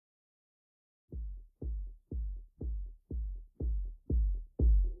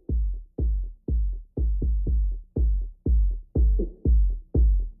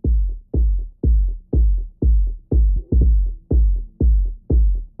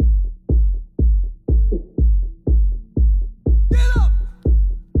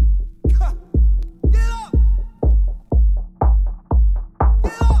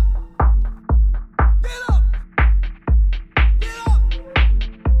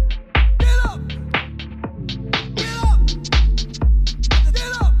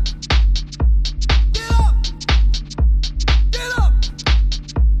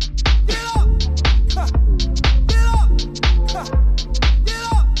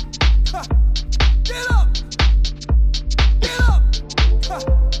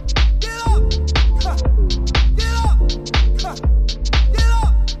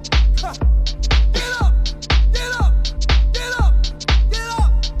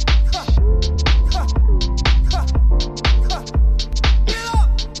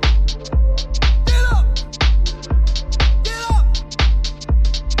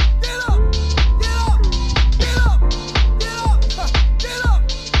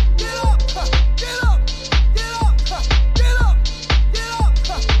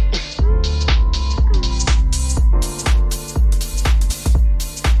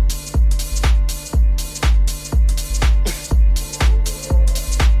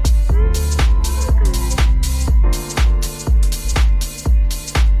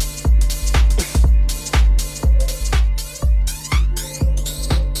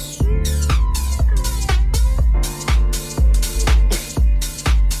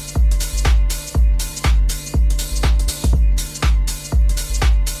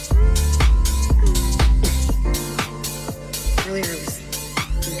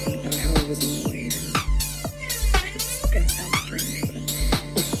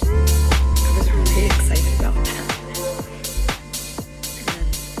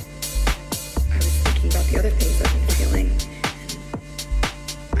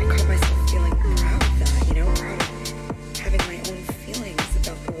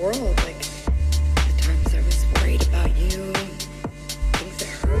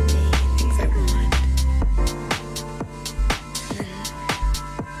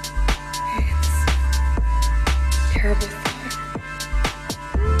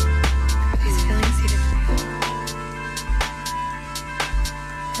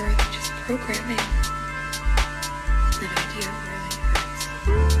programming. That idea really hurts.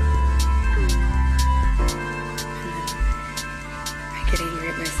 And then I get angry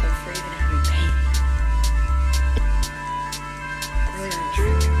at myself for even having pain. Really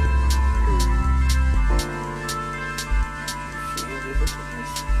untrue.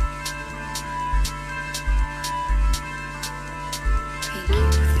 Thank you,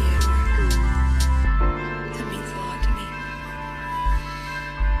 Theodore. That means a lot to me.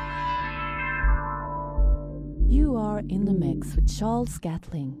 You are in the mix with Charles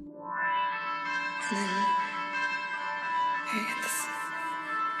Gatling. And then I get this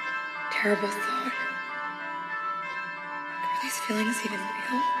terrible thought. Are these feelings even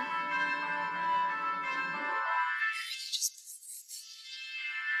real?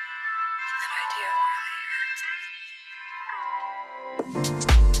 That idea really hurts.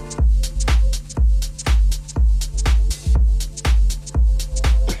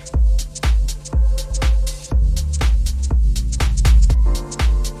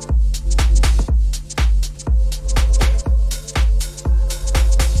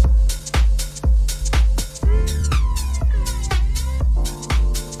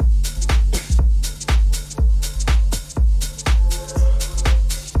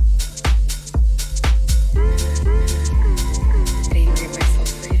 Getting angry at myself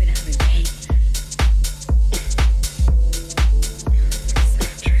for even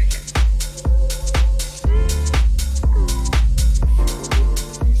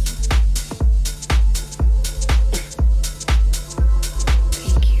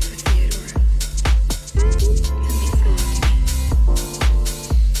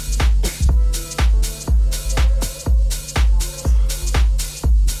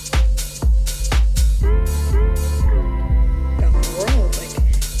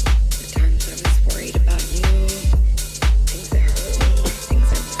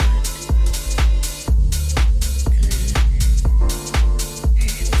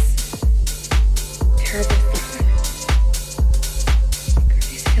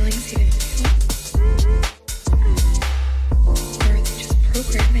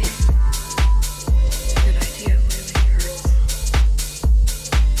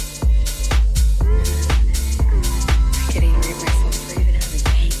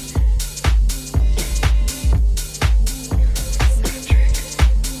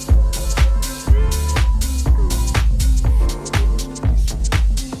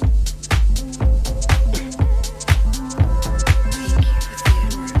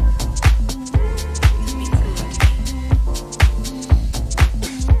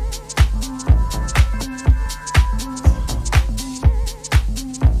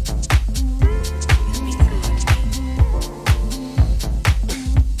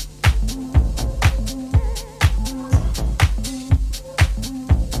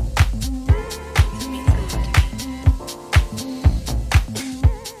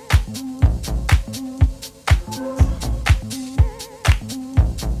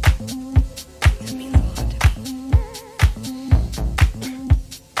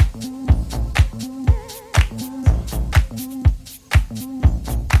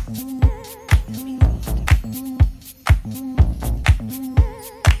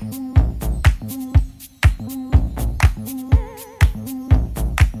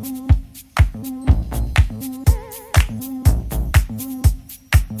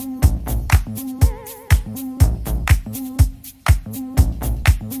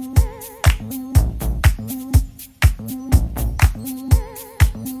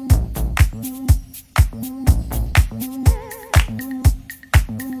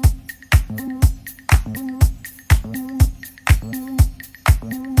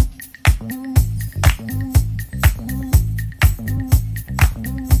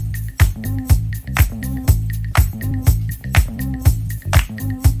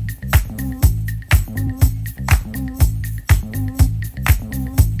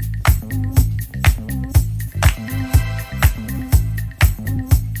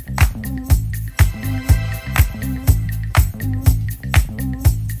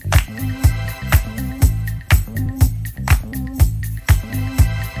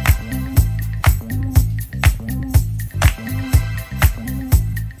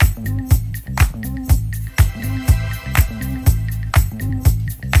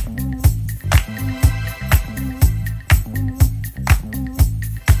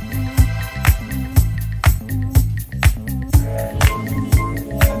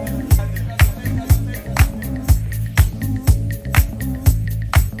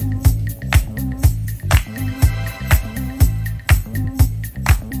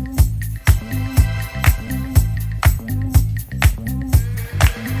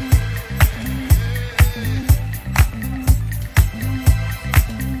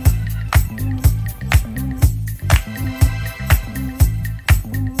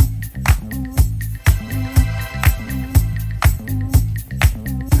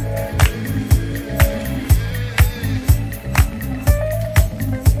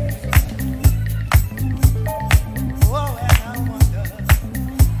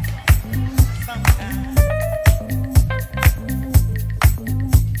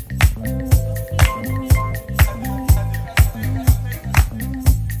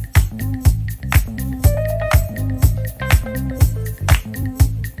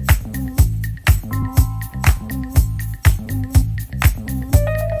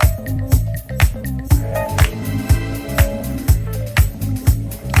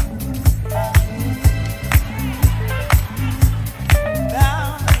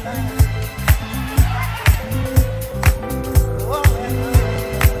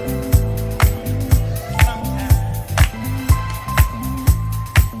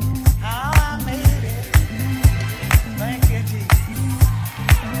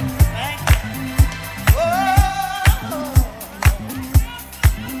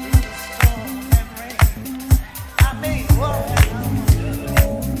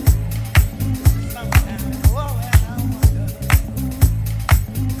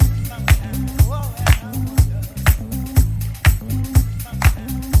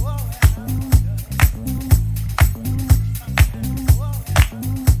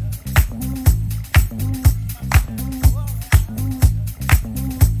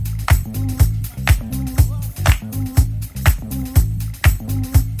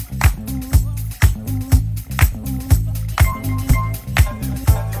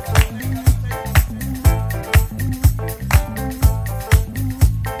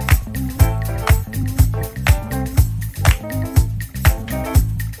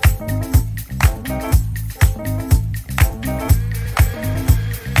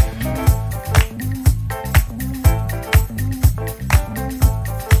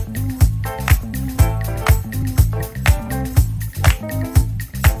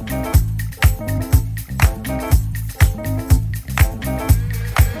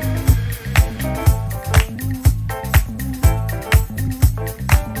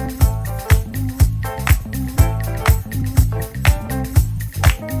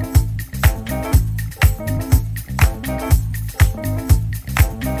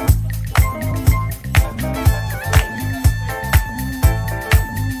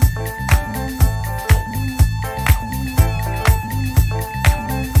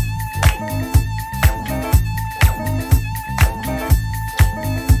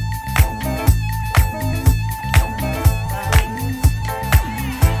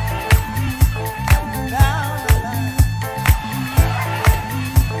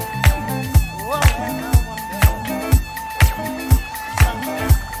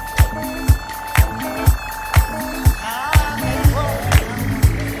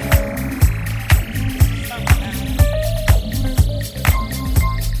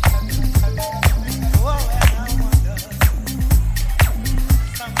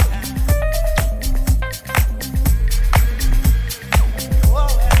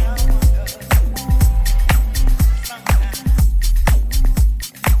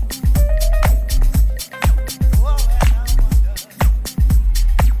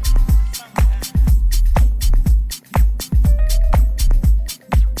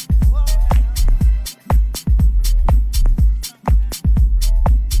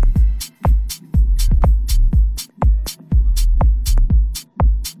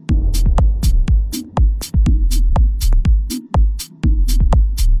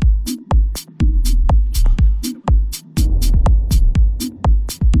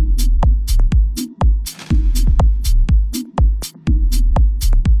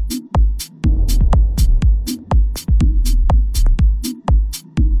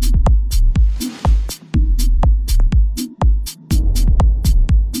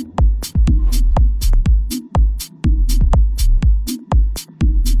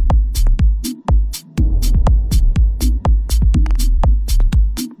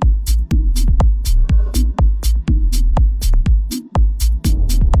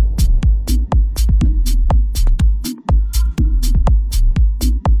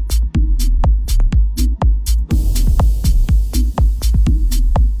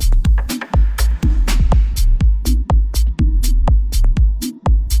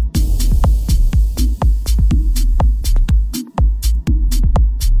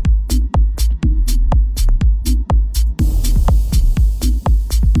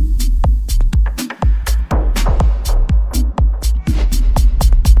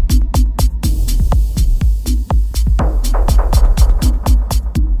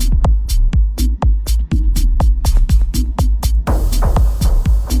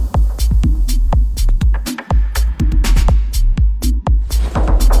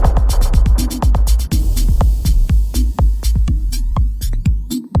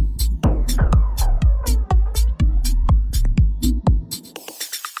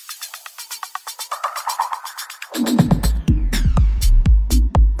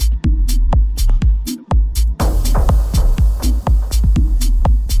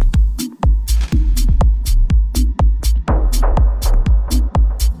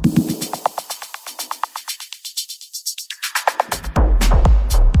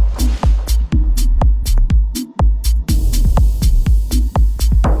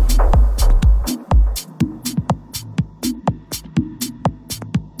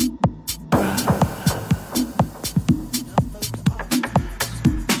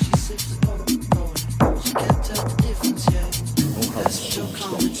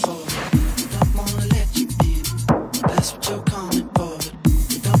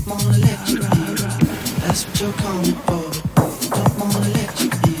you're coming for, but you don't wanna let you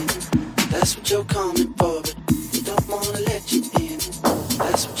in. That's what you're coming for, but you don't wanna let you in.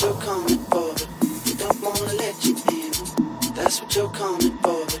 That's what you're coming for, but you don't wanna let you in. That's what you're coming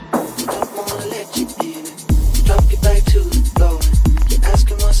for, but you don't wanna let you in. You drop your back to the floor and you're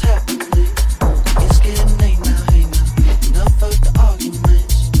asking what's happening. It's getting late now, hey now. Enough of the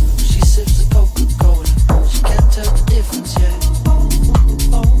arguments. She sips the Coca-Cola. She can't tell the difference yet.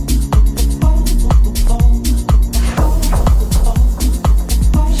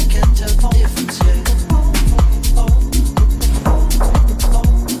 She can't tell the difference yet.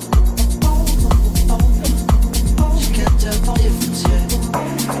 She can't tell the difference yet.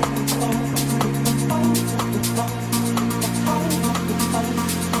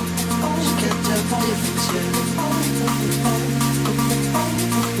 She can't tell the difference yet.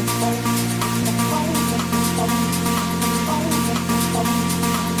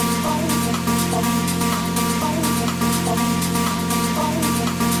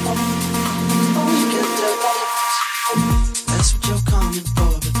 That's what you're coming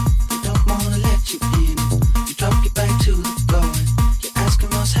for, but they don't wanna let you in. You drop your back to the floor and you're asking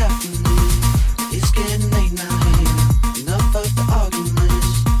what's happening. It's getting late now, hey now. Enough of the arguments.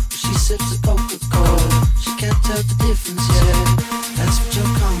 She sips the Coca-Cola. She can't tell the difference yet. That's what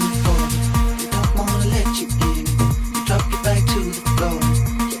you're coming for, but they don't wanna let you in. You drop your back to the floor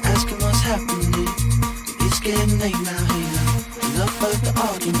and you're asking what's happening. It's getting late now, hey now. Enough of the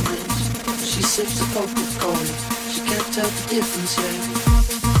arguments. She sips the Coca-Cola. She can't tell the difference yet.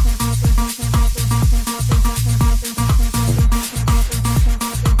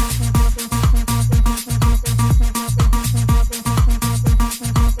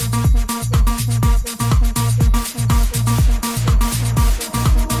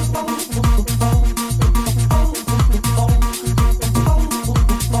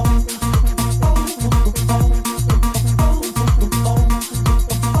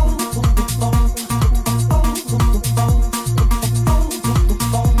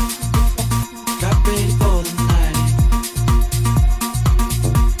 Got ready for the night.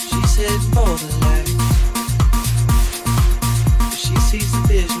 She's heading for the light. She sees the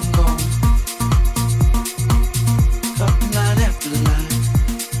vision going, fucking line after line.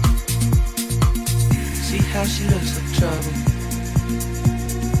 See how she looks like trouble.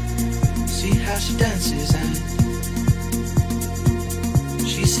 See how she dances and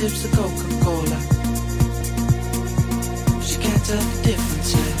she sips the Coca-Cola. She can't tell the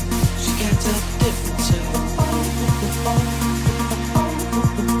difference yet. She can't tell the difference yet.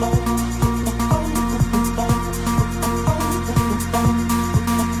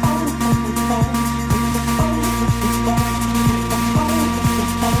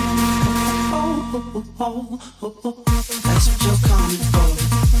 That's what you're coming for.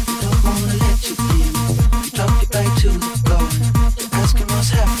 You don't wanna let you in. You drop your back to the floor and you're asking what's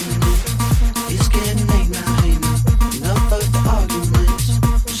happening. It's getting late now, hey now. Enough of the arguments.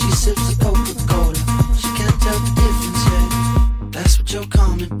 She sips the Coca-Cola. She can't tell the difference yet. That's what you're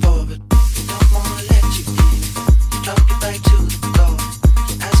coming for, but you don't wanna let you in. You drop your back to the floor.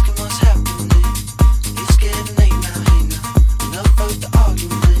 You're asking what's happening. It's getting late now, hey now. Enough of the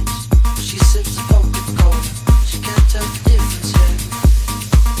arguments. She sips the Coca-Cola. She can't tell the difference yet.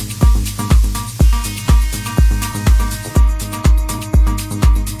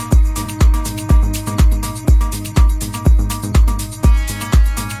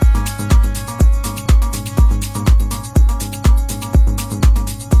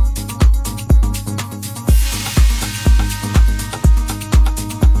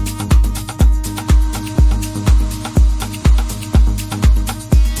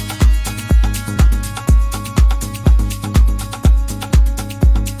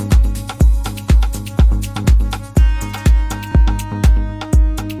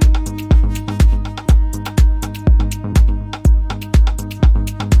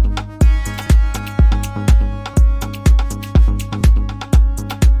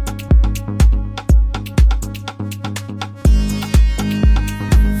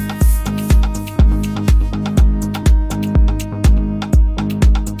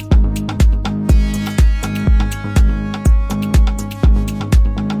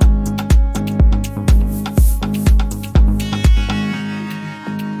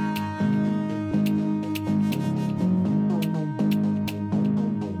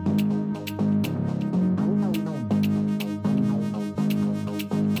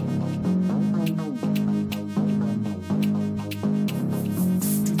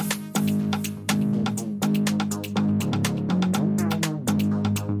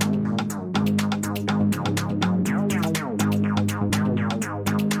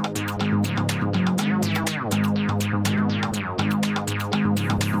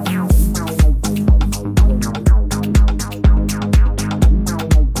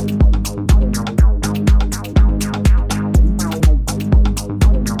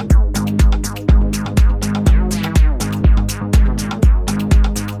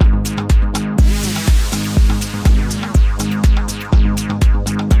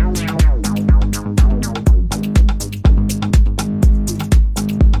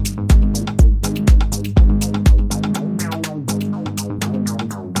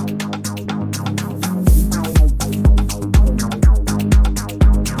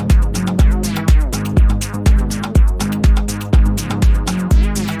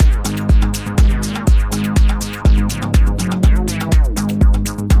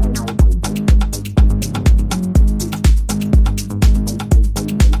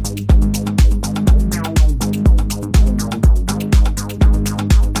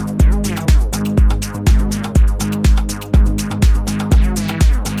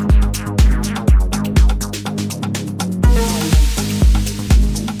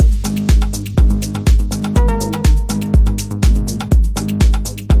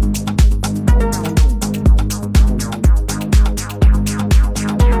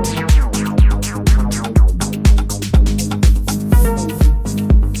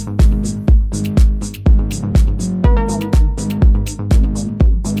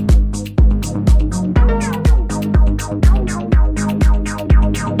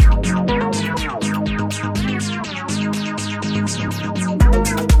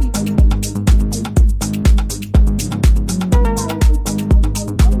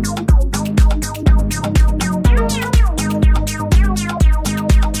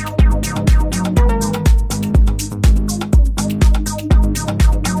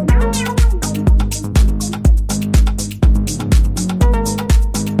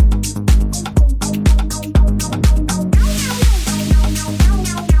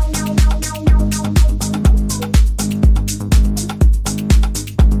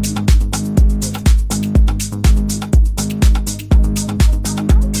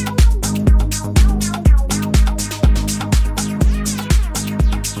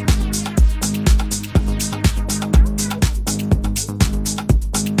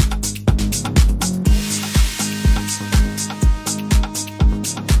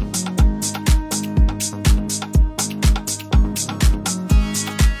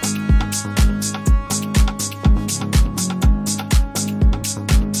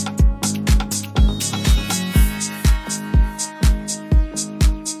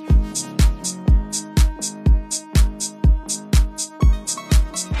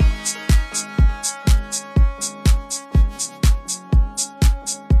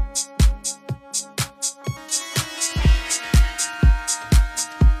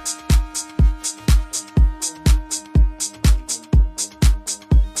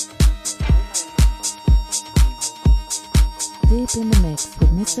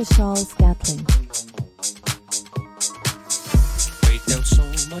 Mr. Charles Gatling. Break down so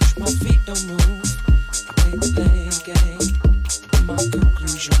much, my feet don't move. Play the blame game, and my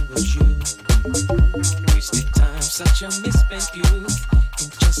conclusion was you. Wasted time, such a misspent youth. In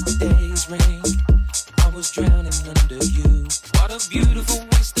just a day's rain, I was drowning under you. What a beautiful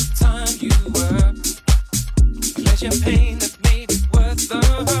waste of time you were. Pleasure, pain that made it worth the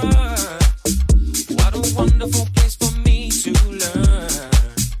hurt. What a wonderful place for me to learn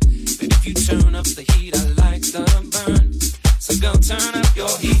that if you turn up the heat, I like the burn. So go turn up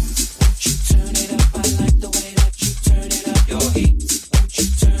your heat. Won't you turn it up? I like the way that you turn it up. Your heat. Won't you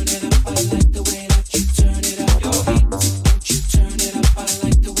turn it up? I like the way that you turn it up. Your heat. Won't you turn it up? I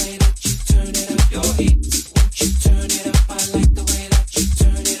like the way that you turn it up. Your heat. Won't you turn it up? I like the way that you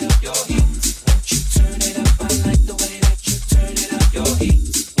turn it up. Your heat. Won't you turn it up? I like the way that you turn it up. Your heat.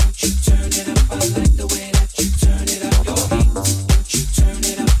 Won't you turn it up? I like the way that you turn it up. Your heat. Won't you turn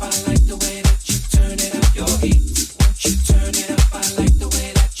it up? I like the way that you turn it up. Your heat. Won't you turn it up? I like the way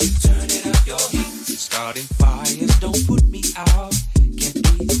that you turn it up. Your heat. Starting fires don't put me out. Can't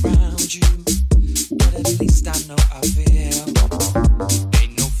be around you, but at least I know I feel.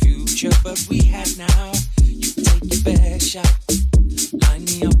 Ain't no future, but we have now. You take your best shot, line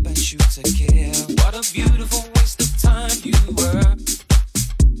me up and shoot to kill. What a beautiful waste of time you were.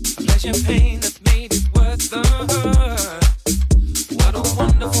 Pleasure, pain that made it worth the hurt. What a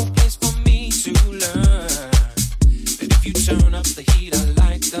wonderful place for me to learn that if you turn up the heat, I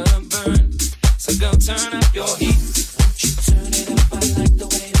like the burn. So go turn up your heat. Won't you turn it up? I like the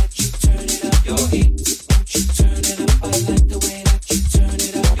way that you turn it up. Your heat. Won't you turn it up? I like the way that you turn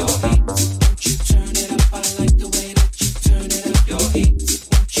it up. Your heat.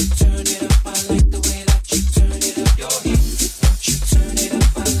 Won't you turn it up? I like the way that you turn it up. Your heat. Won't you turn it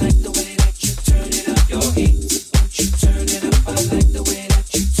up? I like the way that you turn it up. Your heat. Won't you turn it up? I like the way that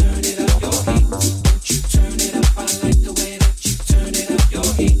you turn it up. Your heat. Won't you turn it up? I like the way that you turn it up. Your heat. Won't you turn it up? I like the way that you turn it up. Your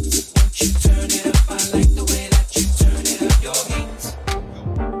heat. Won't you turn it up? I like the way that you turn it up. Your heat.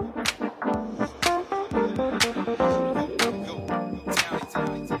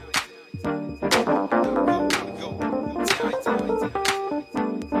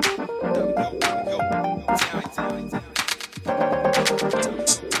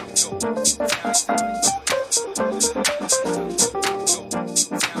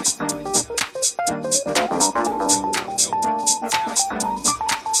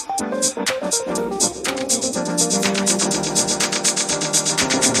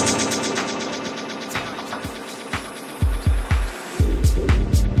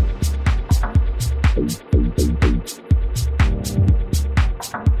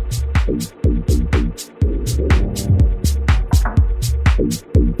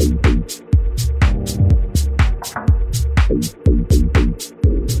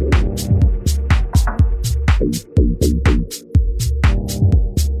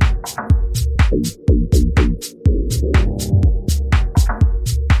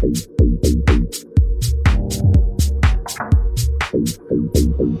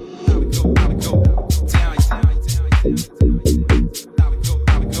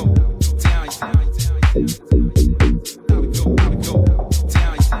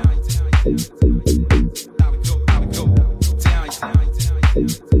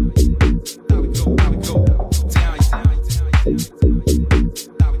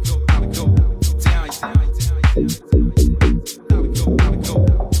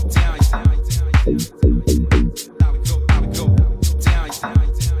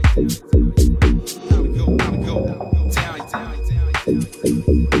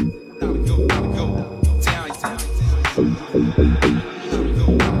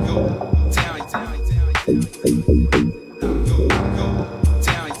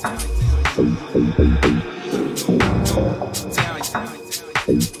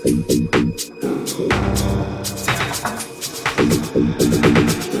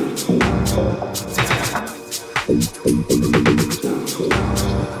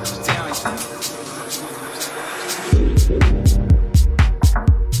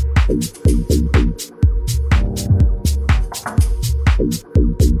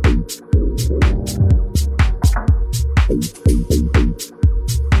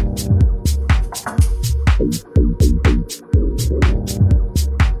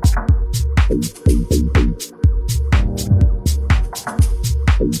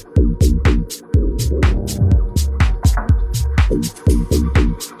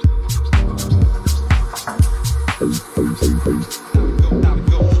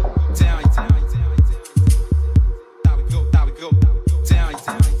 Down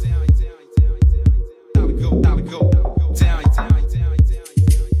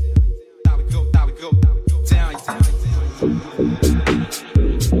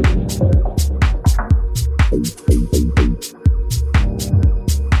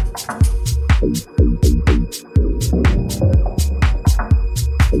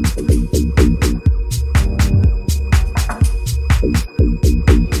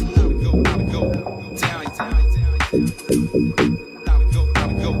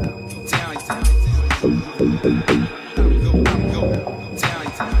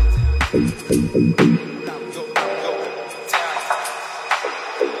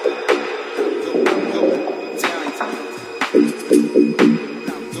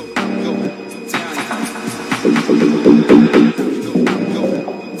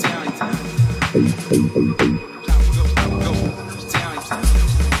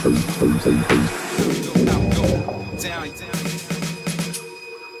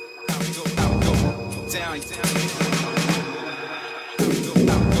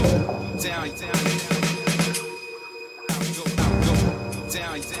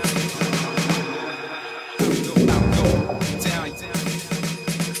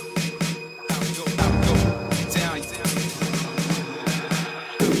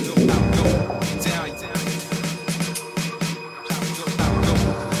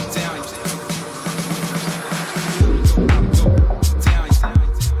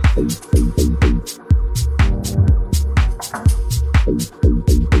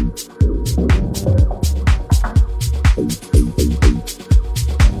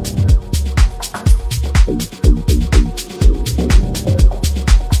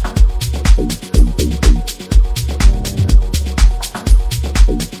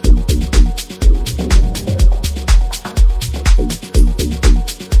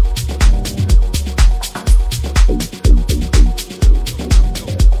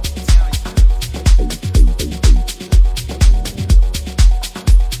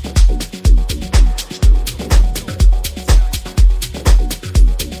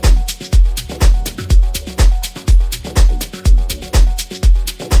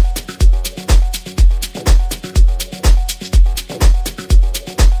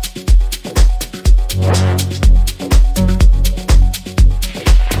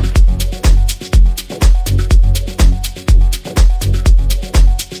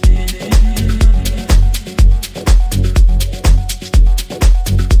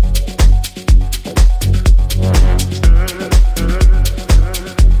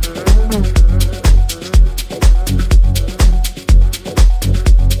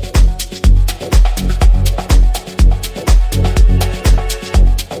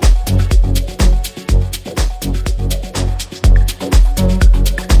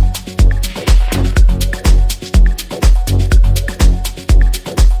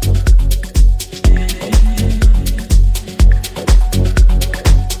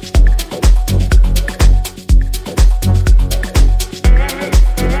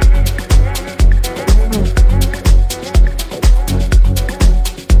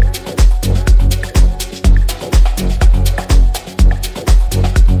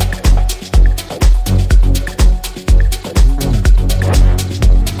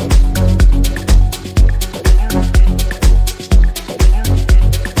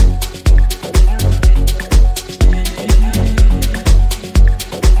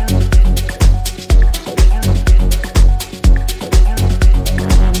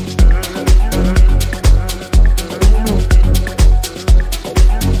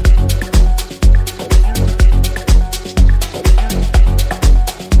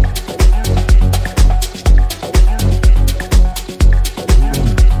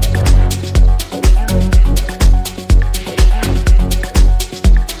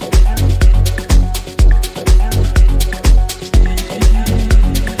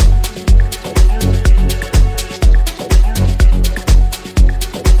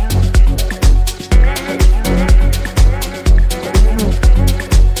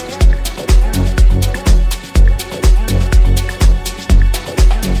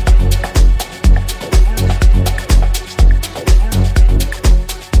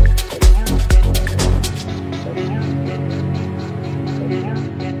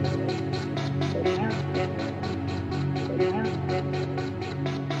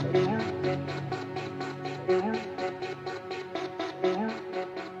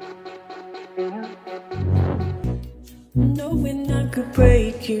Knowing I could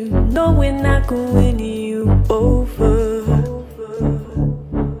break you, knowing I could win you over.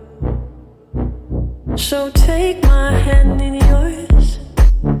 So take my hand in yours,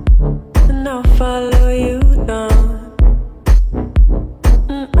 and I'll follow you down.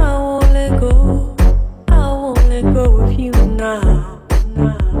 And I won't let go, I won't let go of you now.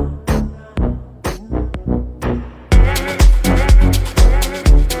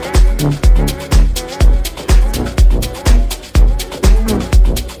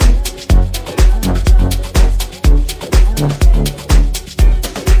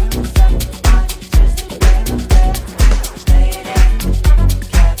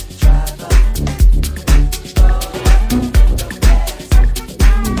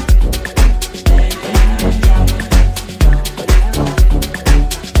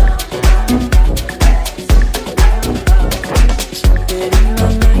 Something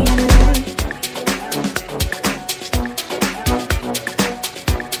in my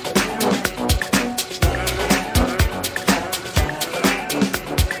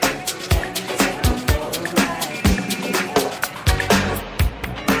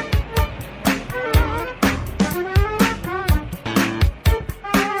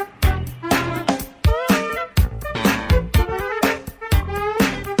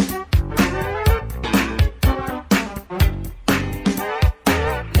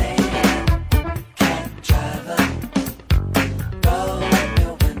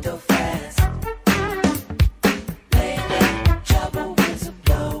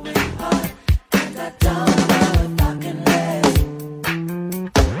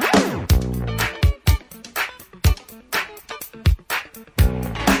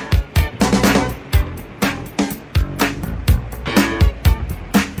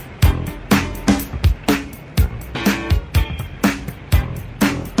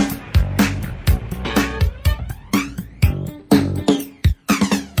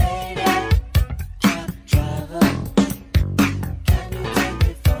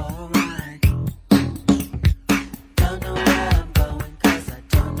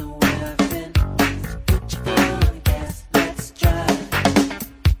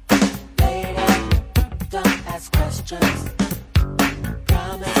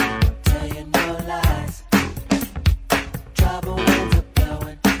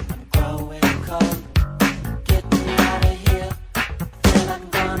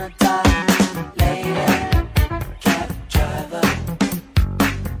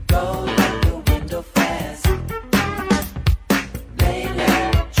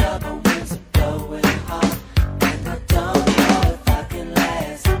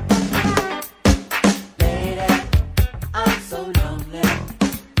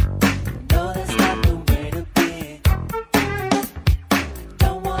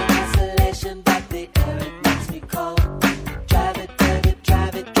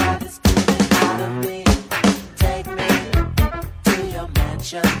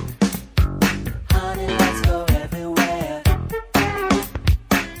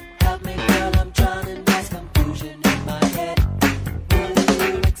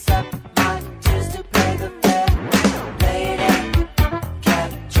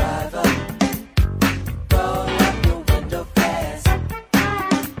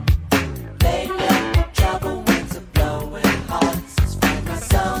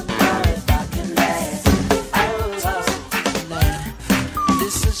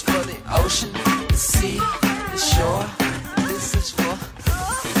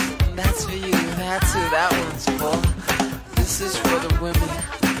tattoo that one's for. This is for the women,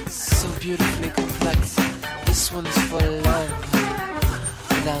 so beautifully complex. This one's for love,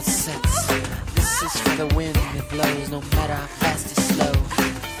 without sex. This is for the wind that blows, no matter how fast or slow.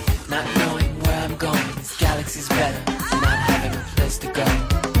 Not knowing where I'm going, this galaxy's better than not having a place to go.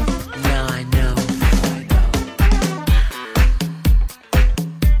 Now I know.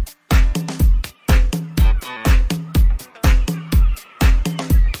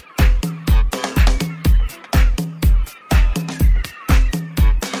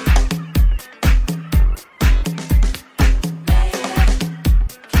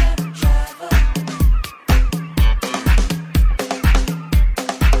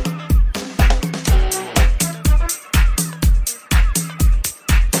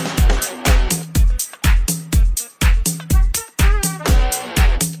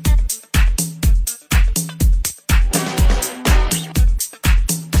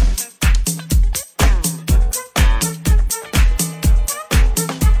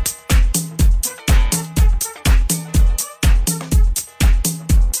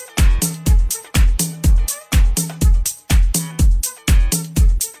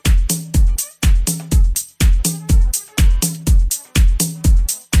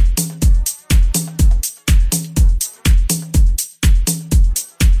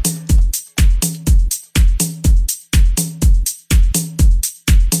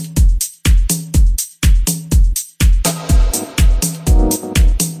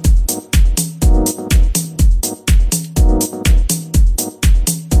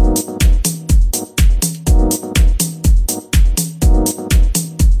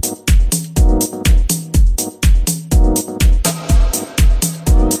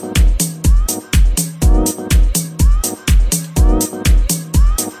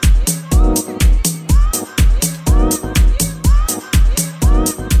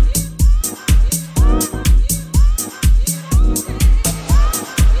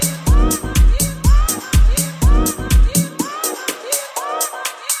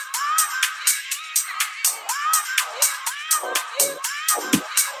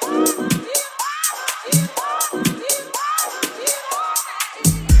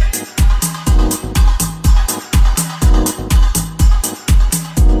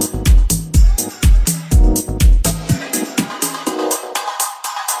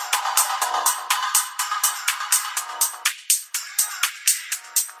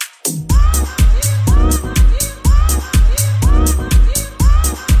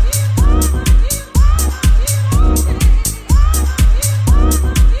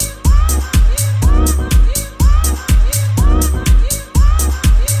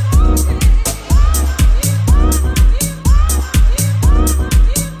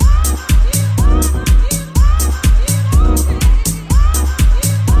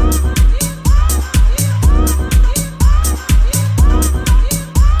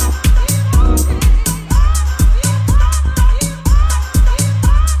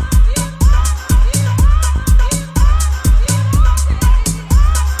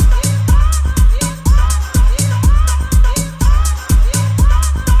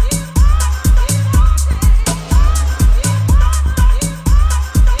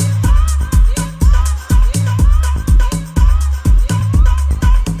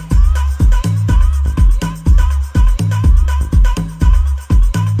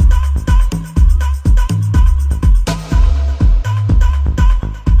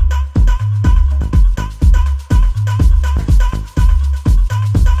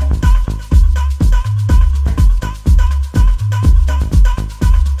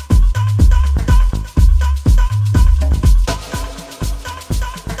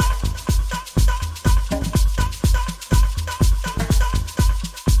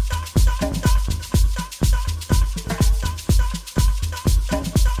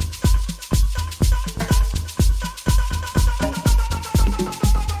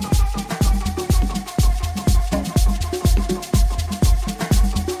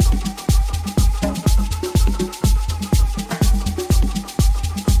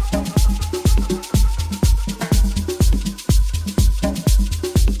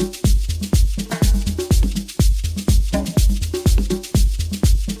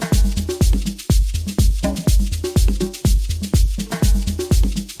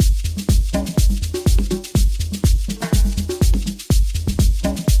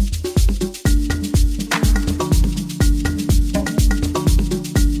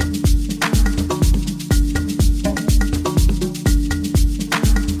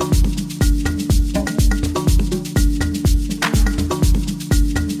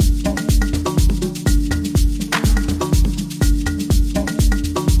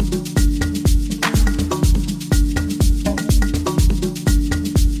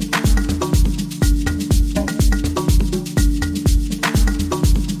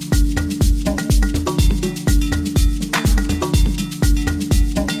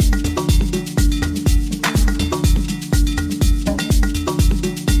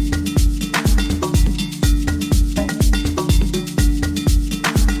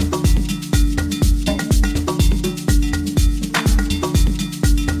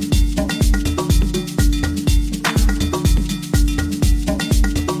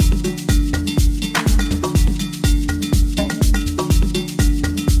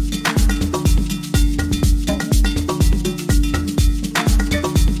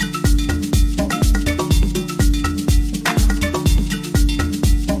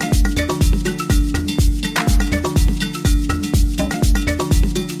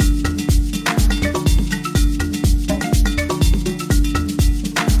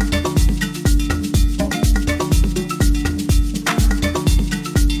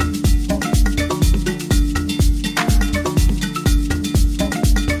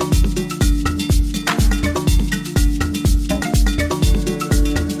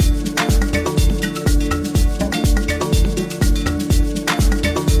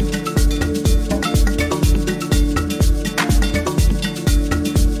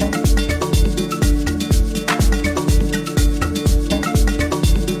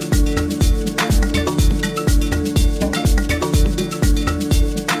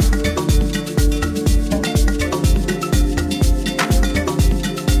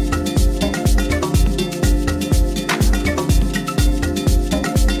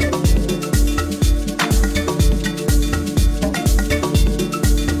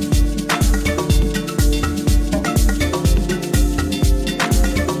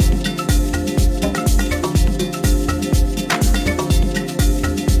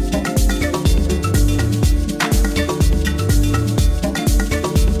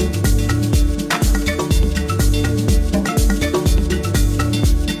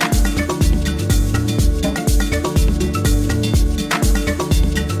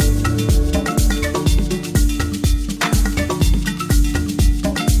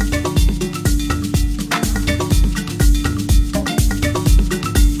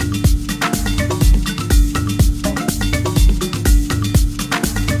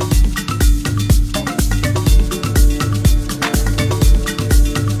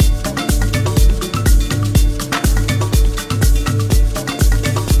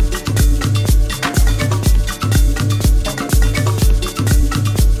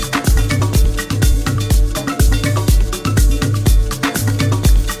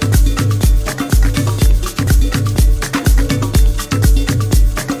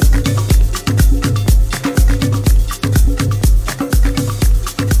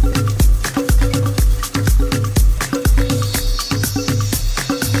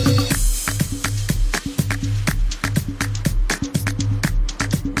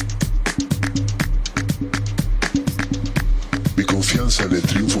 en el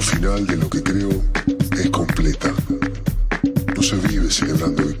triunfo final de lo que creo es completa. No se vive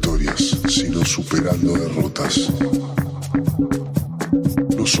celebrando victorias, sino superando derrotas.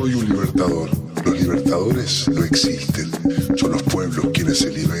 No soy un libertador. Los libertadores no existen. Son los pueblos quienes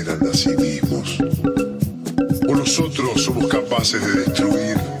se liberan a sí mismos. O nosotros somos capaces de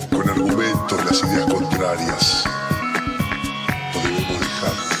destruir con argumentos las ideas contrarias. O debemos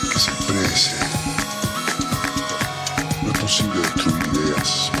dejar que se exprese. No es posible destruir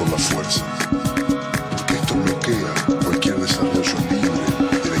ideas por la fuerza, porque esto bloquea cualquier desarrollo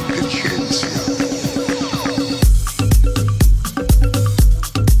libre de la inteligencia.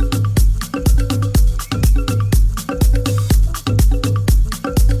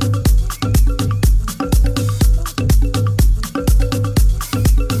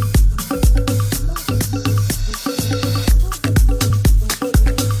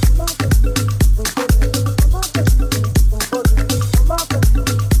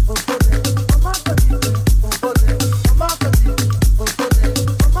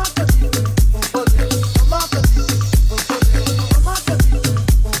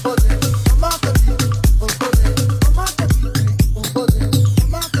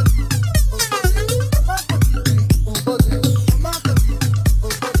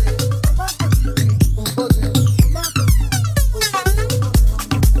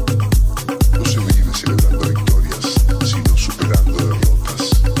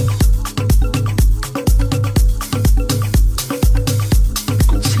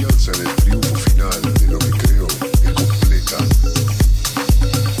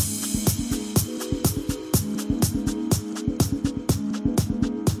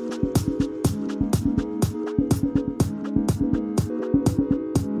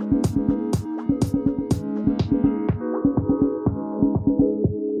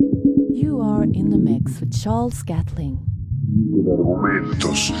 Charles Gatling. Con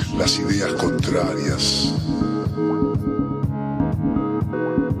argumentos, las ideas contrarias.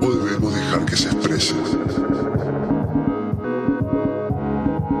 O debemos dejar que se expresen.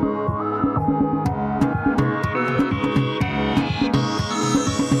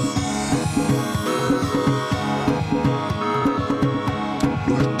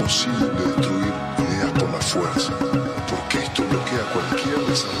 No es posible destruir ideas por la fuerza, porque esto bloquea cualquier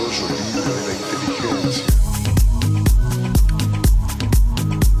desarrollo libre de la inteligencia.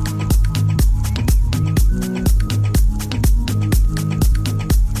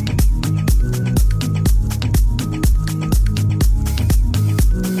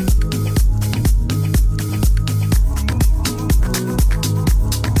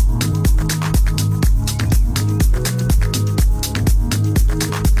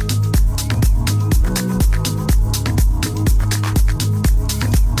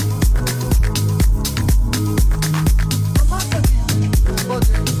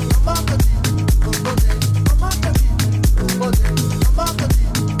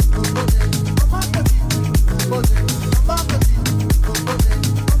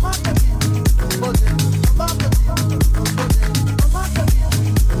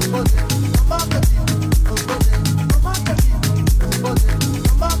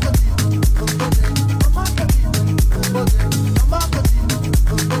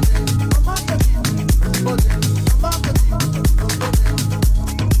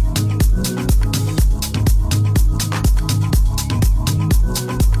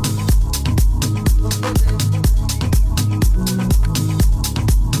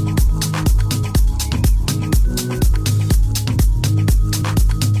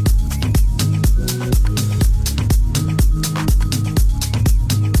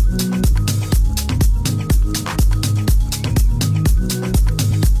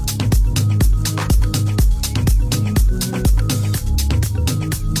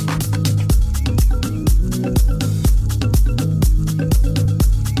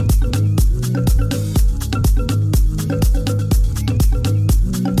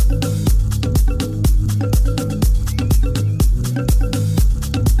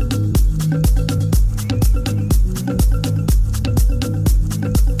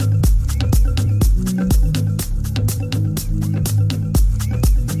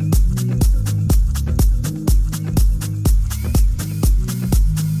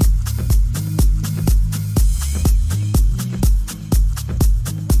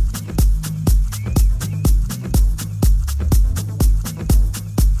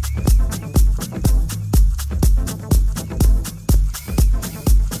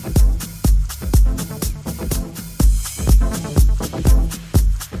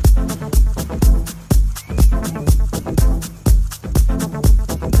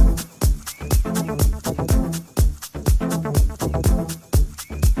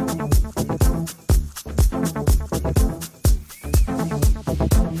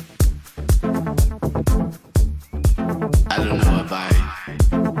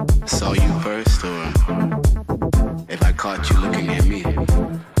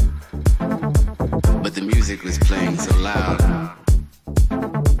 music was playing so loud,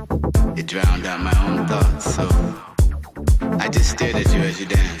 it drowned out my own thoughts, so I just stared at you as you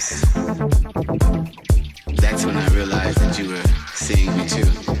danced. That's when I realized that you were seeing me too.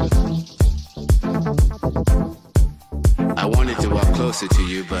 I wanted to walk closer to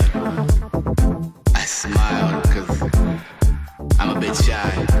you, but I smiled because I'm a bit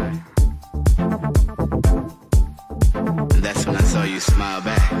shy. And that's when I saw you smile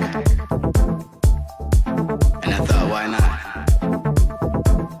back. And I thought, why not?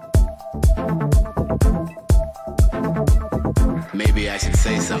 Maybe I should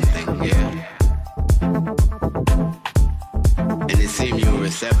say something, yeah. And it seemed you were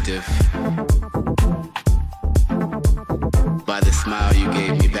receptive by the smile you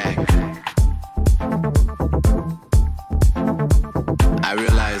gave me back. I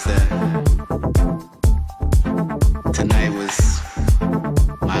realized that tonight was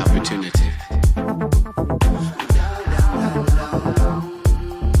my opportunity.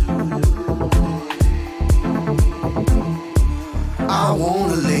 I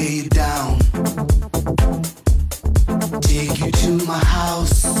wanna lay you down, take you to my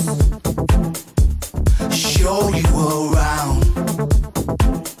house, show you around,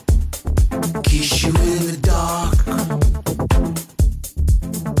 kiss you in the dark.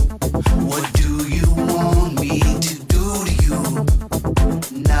 What do you want me to do to you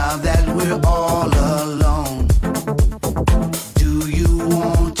now that we're all alone? Do you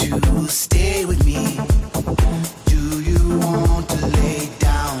want to stay with me? Do you want to lay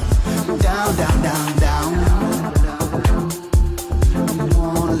down, down, down, down, down? You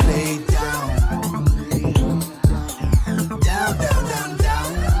wanna lay down, down, down, down, down.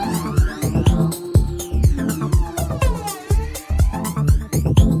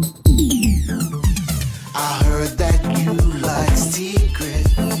 I heard that you like secret,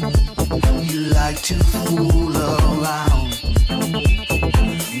 you like to fool around.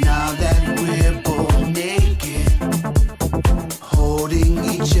 Now that we're both naked, holding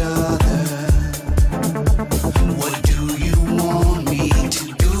each other, what do you want me to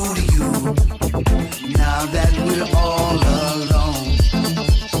do to you now that we're all alone?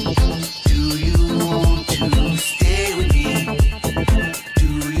 Do you want to stay with me? Do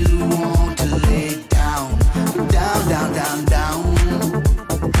you want to lay down, down, down, down, down?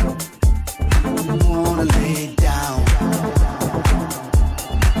 You wanna lay down,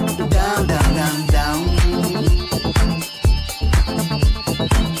 down, down, down, down.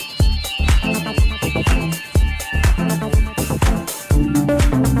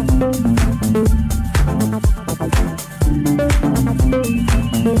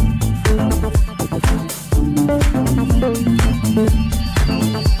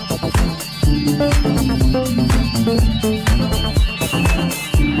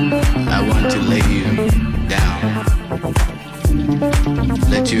 I want to lay you down,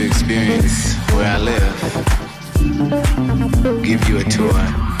 let you experience where I live, give you a tour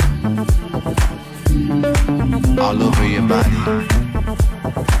all over your body.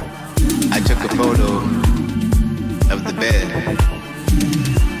 I took a photo of the bed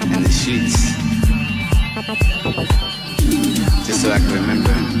and the sheets just so I can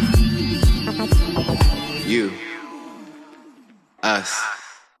remember you, us,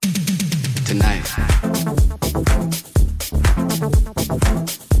 tonight.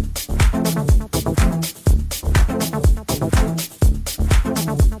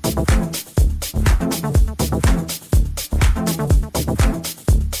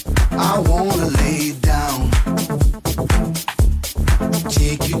 I wanna lay you down,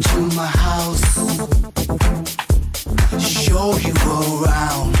 take you to my house, show you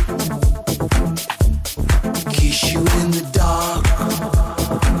around, kiss you in the dark.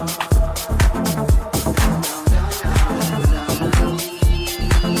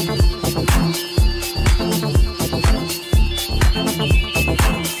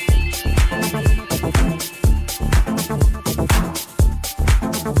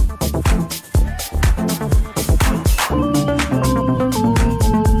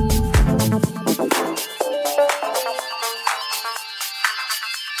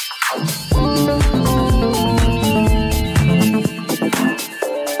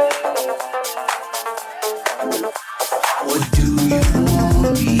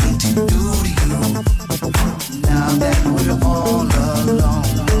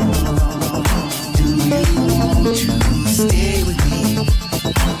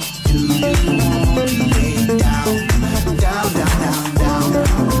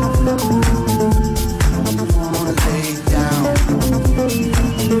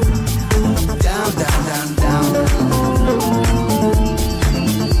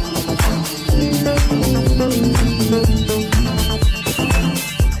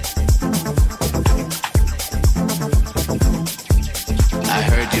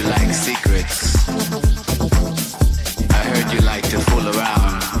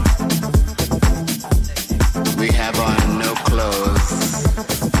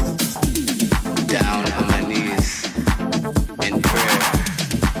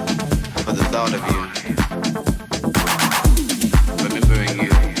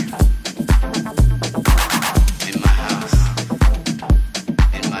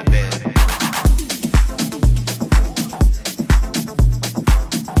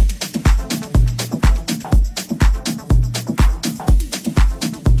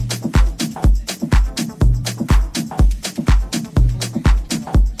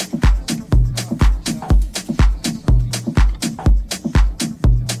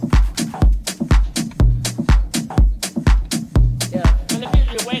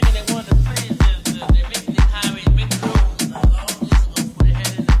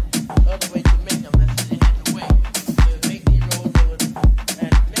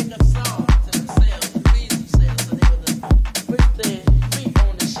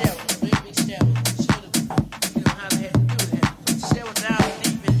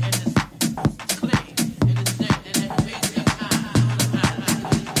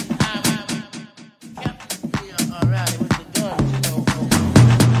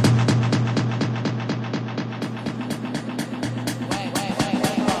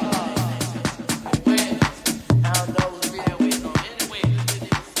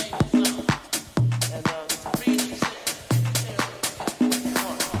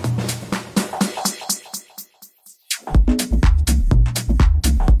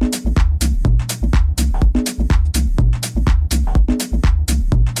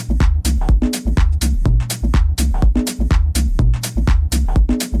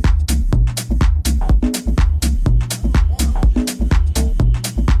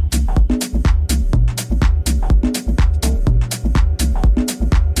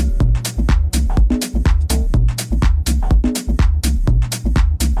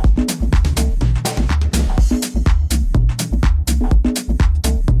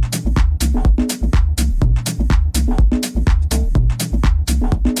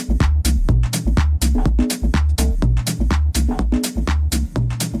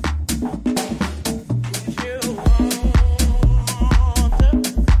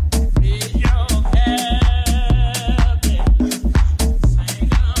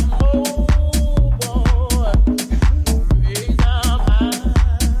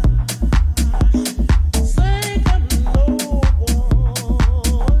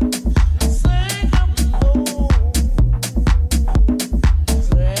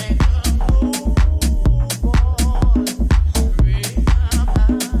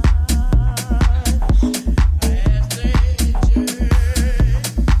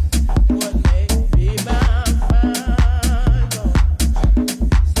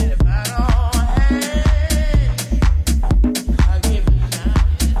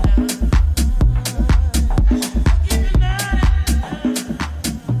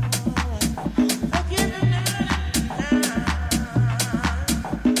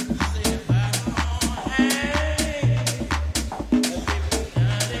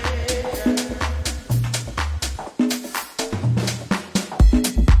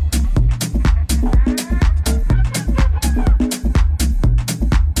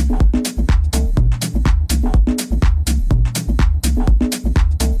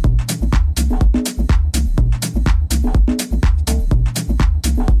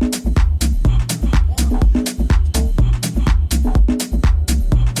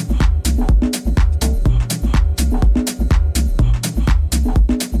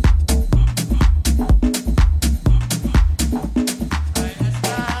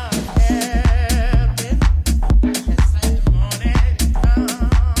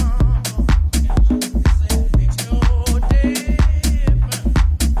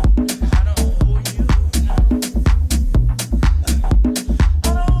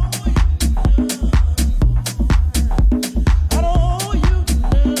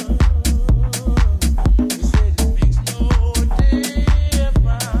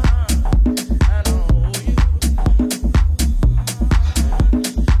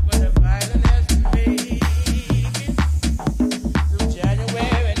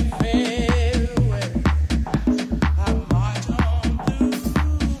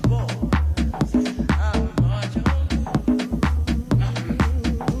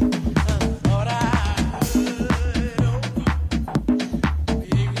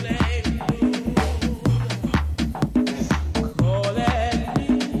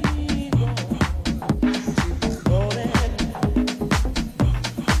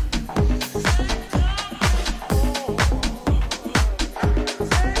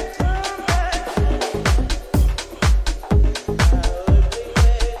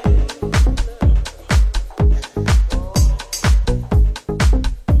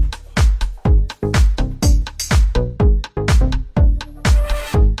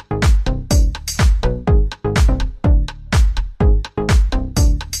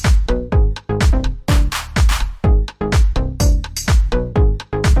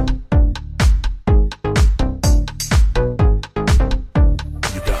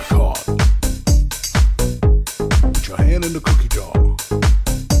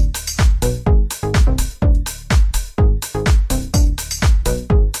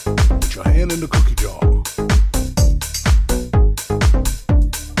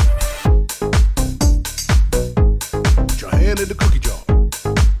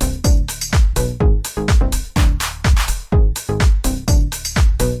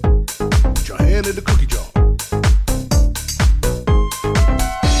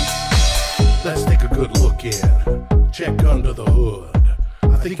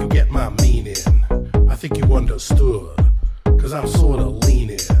 you get my meaning. I think you understood, cause I'm sorta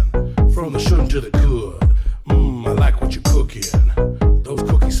leaning from the shun to the good. I like what you're cooking. Those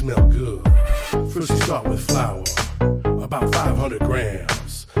cookies smell good. First you start with flour, about 500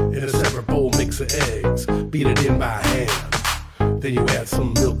 grams. In a separate bowl, mix of eggs, beat it in by hand. Then you add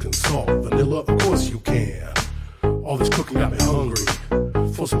some milk and salt, vanilla, of course you can. All this cooking got me hungry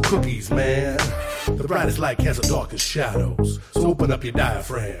for some cookies, man. The brightest light has the darkest shadows, so open up your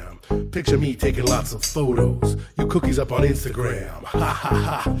diaphragm. Picture me taking lots of photos, your cookies up on Instagram. Ha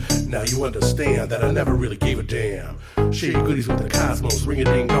ha ha, now you understand that I never really gave a damn. Share your goodies with the cosmos, ring a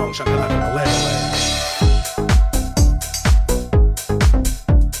ding dong, shakalaka lamb.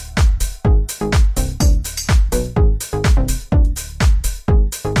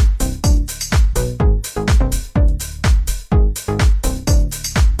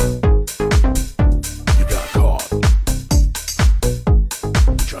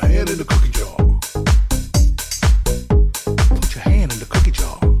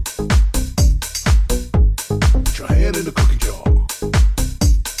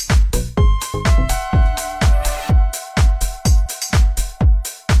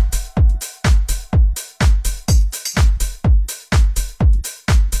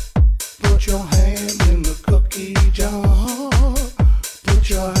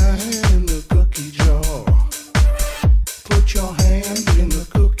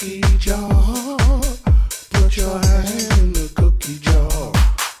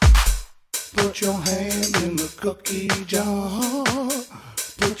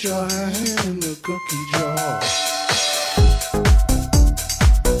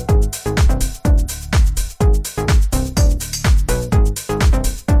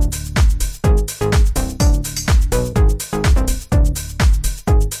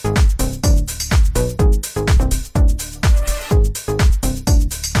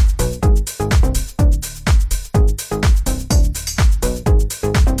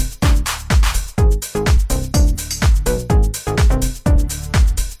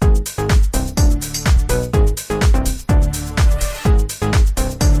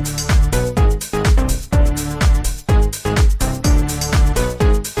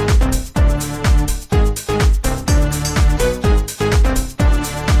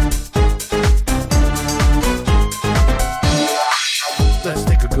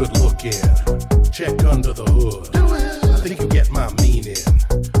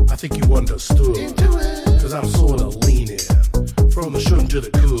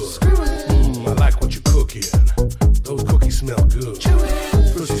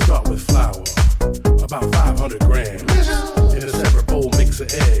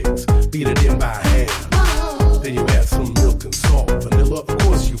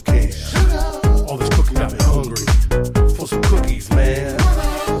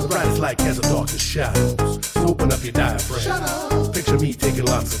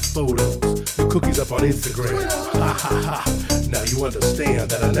 Instagram. Ha ha ha. Now you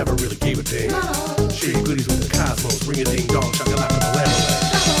understand that I never really gave a damn. Share your goodies with the cosmos. Ring a ding dong, shakalaka.